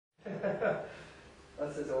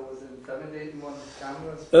Was is always intimidating on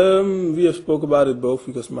cameras? We have spoke about it both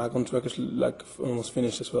because my contract is like almost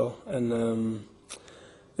finished as well, and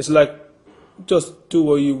it's like just do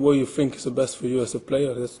what you think is the best for you as a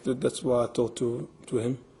player. That's what I talked to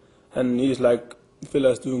him, and he's like Villa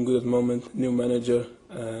is doing good at the moment, new manager,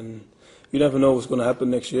 and you never know what's going to happen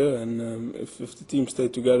next year. And if the team stay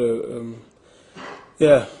together,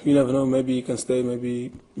 yeah, you never know. Maybe he can stay,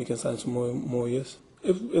 maybe he can sign some more years.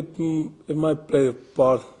 It might play a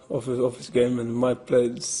part of his game and might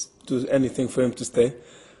do anything for him to stay.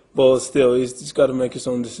 But still, he's got to make his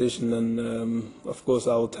own decision, and of course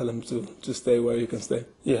I will tell him to stay where he can stay.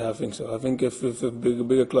 Yeah, I think so. I think if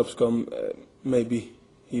bigger clubs come, maybe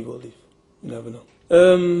he will leave. You never know.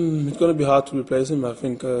 It's going to be hard to replace him. I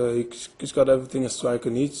think he's got everything a striker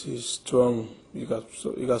needs. He's strong. He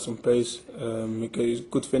got some pace. He's a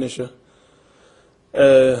good finisher.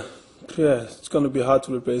 Yeah, it's going to be hard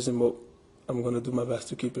to replace him, but I'm going to do my best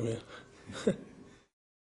to keep him here.